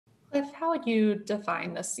Cliff, how would you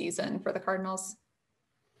define this season for the Cardinals?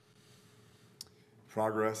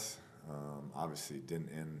 Progress. Obviously didn't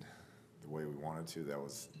end the way we wanted to. That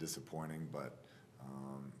was disappointing, but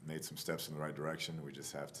made some steps in the right direction. We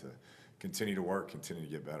just have to continue to work, continue to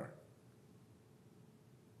get better.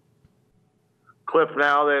 Cliff,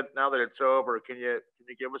 now that it's over, can you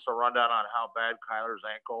give us a rundown on how bad Kyler's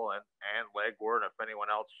ankle and leg were, and if anyone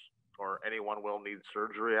else or anyone will need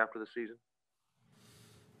surgery after the season?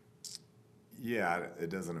 Yeah, it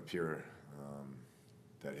doesn't appear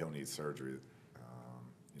that he'll need surgery.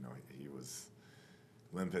 He was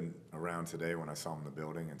limping around today when I saw him in the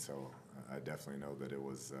building, and so I definitely know that it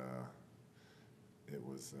was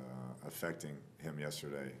affecting him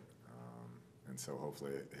yesterday. And so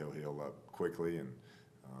hopefully he'll heal up quickly and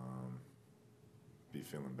be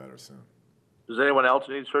feeling better soon. Does anyone else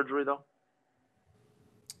need surgery, though?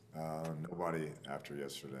 Nobody after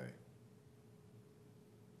yesterday.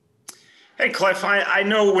 Hey, Cliff, I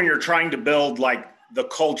know when you're trying to build like the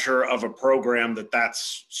culture of a program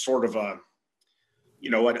that's sort of a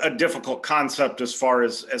difficult concept as far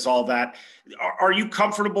as all that. Are you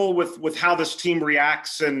comfortable with how this team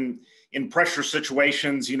reacts in pressure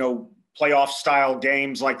situations, playoff style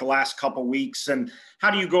games like the last couple weeks? And how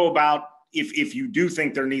do you go about, if you do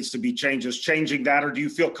think there needs to be changes, changing that, or do you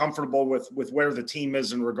feel comfortable with where the team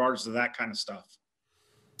is in regards to that kind of stuff?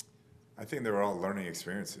 I think they were all learning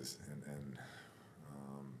experiences, and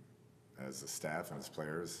as a staff and as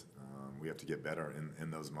players, we have to get better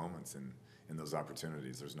in those moments and in those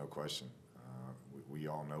opportunities. There's no question. We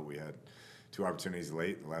all know we had 2 opportunities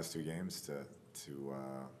late in the last 2 games to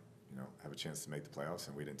have a chance to make the playoffs,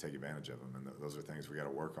 and we didn't take advantage of them. And those are things we got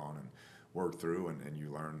to work on and work through, and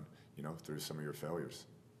you learn, through some of your failures.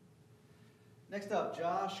 Next up,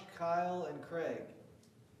 Josh, Kyle, and Craig.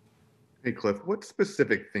 Hey, Cliff, what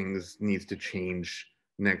specific things needs to change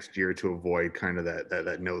next year to avoid kind of that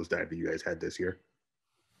nosedive that you guys had this year?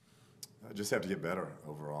 Just have to get better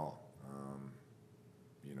overall.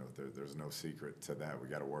 There's no secret to that. We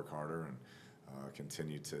got to work harder and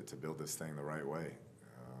continue to build this thing the right way.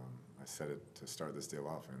 I said it to start this deal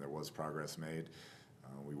off. There was progress made.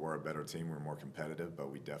 We were a better team. We were more competitive,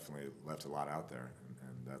 but we definitely left a lot out there.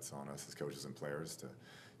 And that's on us as coaches and players to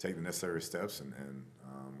take the necessary steps and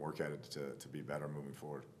work at it to be better moving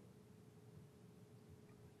forward.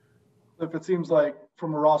 If it seems like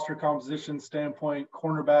from a roster composition standpoint,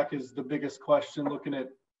 cornerback is the biggest question looking at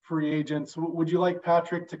free agents. Would you like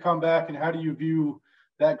Patrick to come back, and how do you view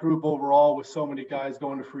that group overall with so many guys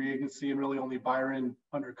going to free agency and really only Byron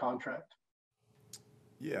under contract?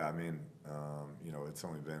 Yeah, it's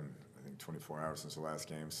only been, I think, 24 hours since the last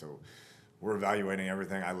game, so we're evaluating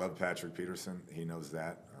everything. I love Patrick Peterson. He knows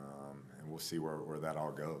that, and we'll see where that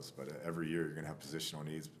all goes. But every year you're going to have positional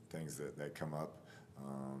needs, things that come up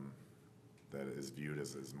that is viewed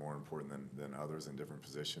as more important than others in different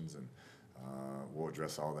positions, and we'll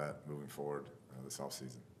address all that moving forward this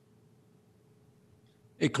offseason.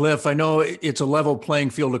 Hey, Cliff, I know it's a level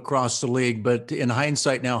playing field across the league, but in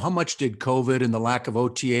hindsight now, how much did COVID and the lack of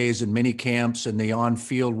OTAs and mini camps and the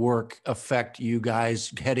on-field work affect you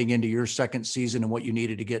guys heading into your second season and what you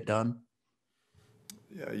needed to get done?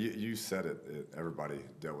 Yeah, you said it. Everybody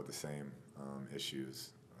dealt with the same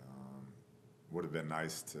issues. Would have been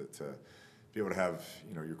nice to be able to have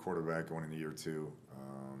your quarterback going into year 2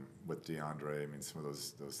 with DeAndre. Some of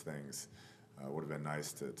those things would have been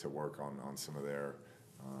nice to work on some of their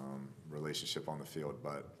relationship on the field,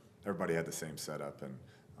 but everybody had the same setup, and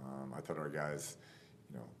I thought our guys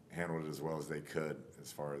handled it as well as they could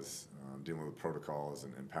as far as dealing with protocols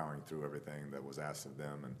and powering through everything that was asked of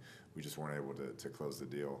them, and we just weren't able to close the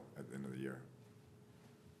deal at the end of the year.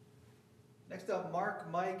 Next up,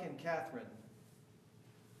 Mark, Mike, and Catherine.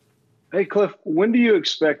 Hey, Cliff, when do you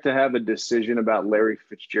expect to have a decision about Larry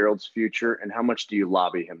Fitzgerald's future, and how much do you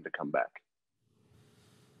lobby him to come back?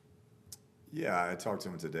 Yeah, I talked to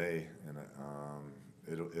him today, and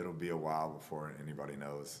it'll be a while before anybody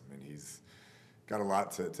knows. He's got a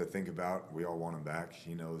lot to think about. We all want him back.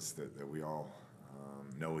 He knows that we all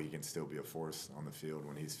know he can still be a force on the field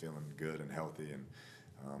when he's feeling good and healthy and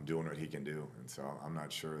doing what he can do. And so I'm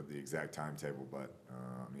not sure of the exact timetable, but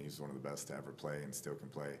he's one of the best to ever play and still can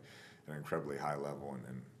play at an incredibly high level,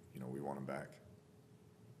 and we want him back.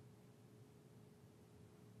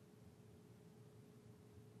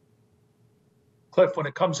 Cliff, when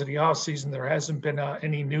it comes to the offseason, there hasn't been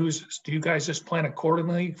any news. Do you guys just plan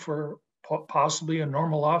accordingly for possibly a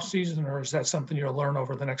normal offseason, or is that something you'll learn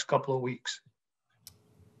over the next couple of weeks?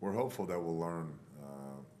 We're hopeful that we'll learn,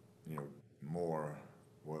 more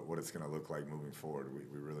what it's going to look like moving forward.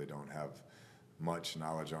 We really don't have much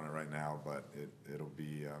knowledge on it right now, but it'll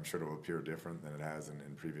be, I'm sure it'll appear different than it has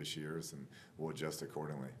in previous years, and we'll adjust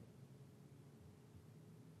accordingly.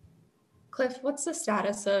 Cliff, what's the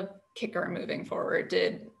status of kicker moving forward?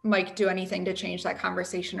 Did Mike do anything to change that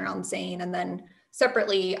conversation around Zane? And then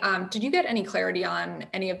separately, did you get any clarity on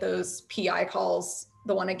any of those PI calls,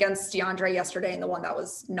 the one against DeAndre yesterday and the one that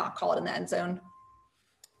was not called in the end zone?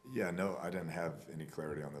 Yeah, no, I didn't have any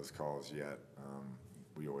clarity on those calls yet.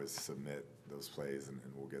 We always submit those plays and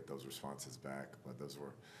we'll get those responses back, but those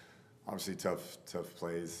were obviously tough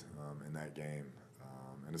plays in that game.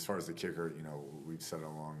 And as far as the kicker, you know, we've said it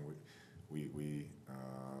along, we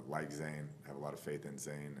like Zane, have a lot of faith in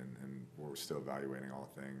Zane, and we're still evaluating all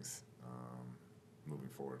things moving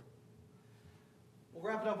forward. We'll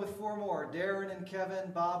wrap it up with 4 more. Darren and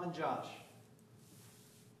Kevin, Bob and Josh.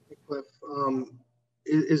 Hey, Cliff,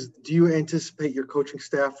 do you anticipate your coaching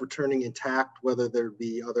staff returning intact, whether there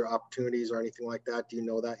be other opportunities or anything like that? Do you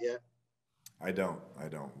know that yet? I don't.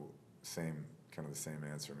 Kind of the same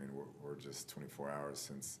answer. I mean, we're just 24 hours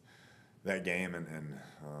since that game, and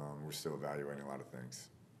we're still evaluating a lot of things.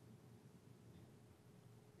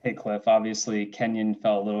 Hey, Cliff, obviously Kenyon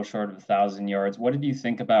fell a little short of 1,000 yards. What did you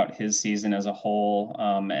think about his season as a whole,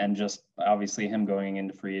 and just obviously him going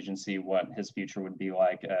into free agency, what his future would be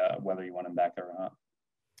like, whether you want him back there or not?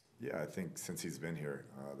 Yeah, I think since he's been here,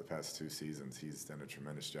 the past 2 seasons, he's done a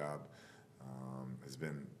tremendous job. Has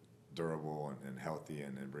been durable and healthy,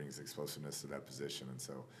 and brings explosiveness to that position. And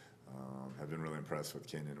so have been really impressed with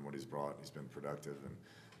Kenyon and what he's brought. He's been productive and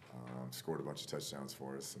scored a bunch of touchdowns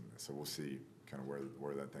for us. And so we'll see kind of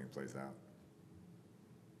where that thing plays out.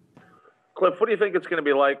 Cliff, what do you think it's going to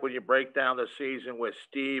be like when you break down the season with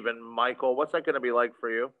Steve and Michael? What's that going to be like for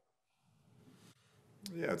you?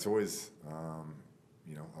 Yeah, it's always,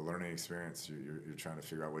 you know, a learning experience. You're trying to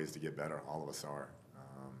figure out ways to get better. All of us are.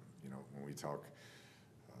 You know, when we talk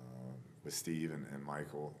with Steve and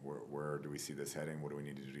Michael, where do we see this heading? What do we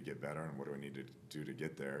need to do to get better, and what do we need to do to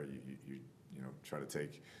get there? You know, try to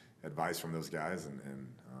take advice from those guys, and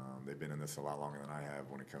they've been in this a lot longer than I have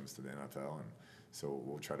when it comes to the NFL, and so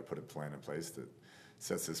we'll try to put a plan in place that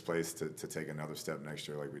sets this place to take another step next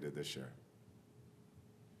year like we did this year.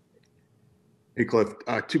 Hey, Cliff,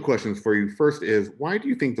 2 questions for you. First is, why do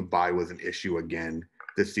you think the bye was an issue again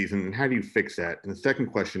this season, and how do you fix that? And the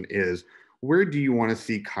second question is, where do you want to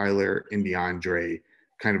see Kyler and DeAndre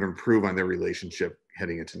kind of improve on their relationship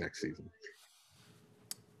heading into next season?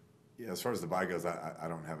 Yeah, as far as the bye goes, I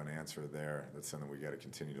don't have an answer there. That's something we got to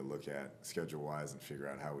continue to look at schedule-wise and figure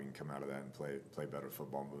out how we can come out of that and play better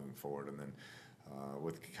football moving forward. And then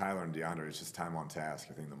with Kyler and DeAndre, it's just time on task.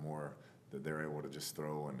 I think the more that they're able to just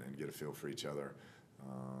throw and get a feel for each other,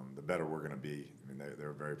 the better we're going to be. I mean,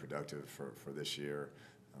 they're very productive for this year,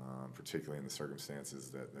 particularly in the circumstances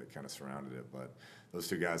that kind of surrounded it. But those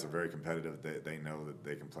 2 guys are very competitive. They know that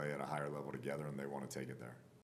they can play at a higher level together, and they want to take it there.